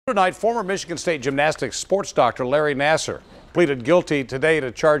Tonight, former Michigan State gymnastics sports doctor Larry Nassar pleaded guilty today to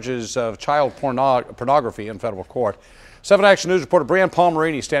charges of child pornography in federal court. 7 Action News reporter Brianne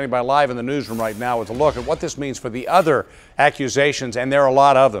Palmerini standing by live in the newsroom right now with a look at what this means for the other accusations, and there are a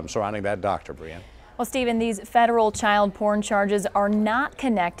lot of them surrounding that doctor, Brianne. Well, Stephen, these federal child porn charges are not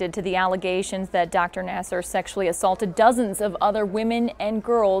connected to the allegations that Dr. Nassar sexually assaulted dozens of other women and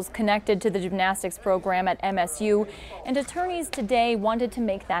girls connected to the gymnastics program at MSU, and attorneys today wanted to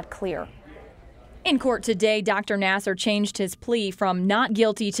make that clear. In court today, Dr. Nassar changed his plea from not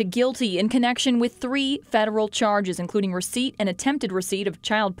guilty to guilty in connection with 3 federal charges, including receipt and attempted receipt of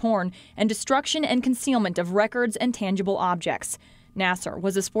child porn and destruction and concealment of records and tangible objects. Nassar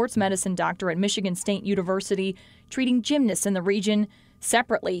was a sports medicine doctor at Michigan State University, treating gymnasts in the region.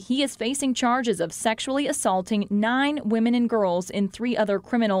 Separately, he is facing charges of sexually assaulting 9 women and girls in 3 other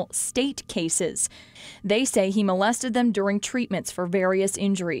criminal state cases. They say he molested them during treatments for various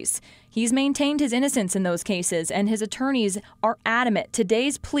injuries. He's maintained his innocence in those cases, and his attorneys are adamant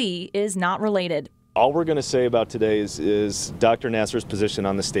today's plea is not related. All we're going to say about today is Dr. Nassar's position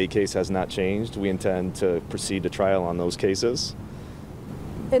on the state case has not changed. We intend to proceed to trial on those cases.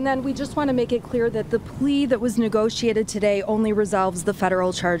 And then we just want to make it clear that the plea that was negotiated today only resolves the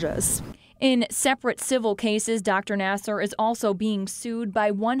federal charges. In separate civil cases, Dr. Nassar is also being sued by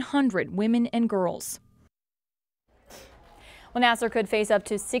 100 women and girls. Well, Nassar could face up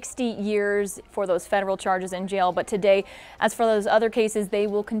to 60 years for those federal charges in jail, but today, as for those other cases, they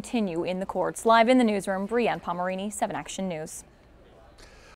will continue in the courts. Live in the newsroom, Brianne Palmerini, 7 Action News.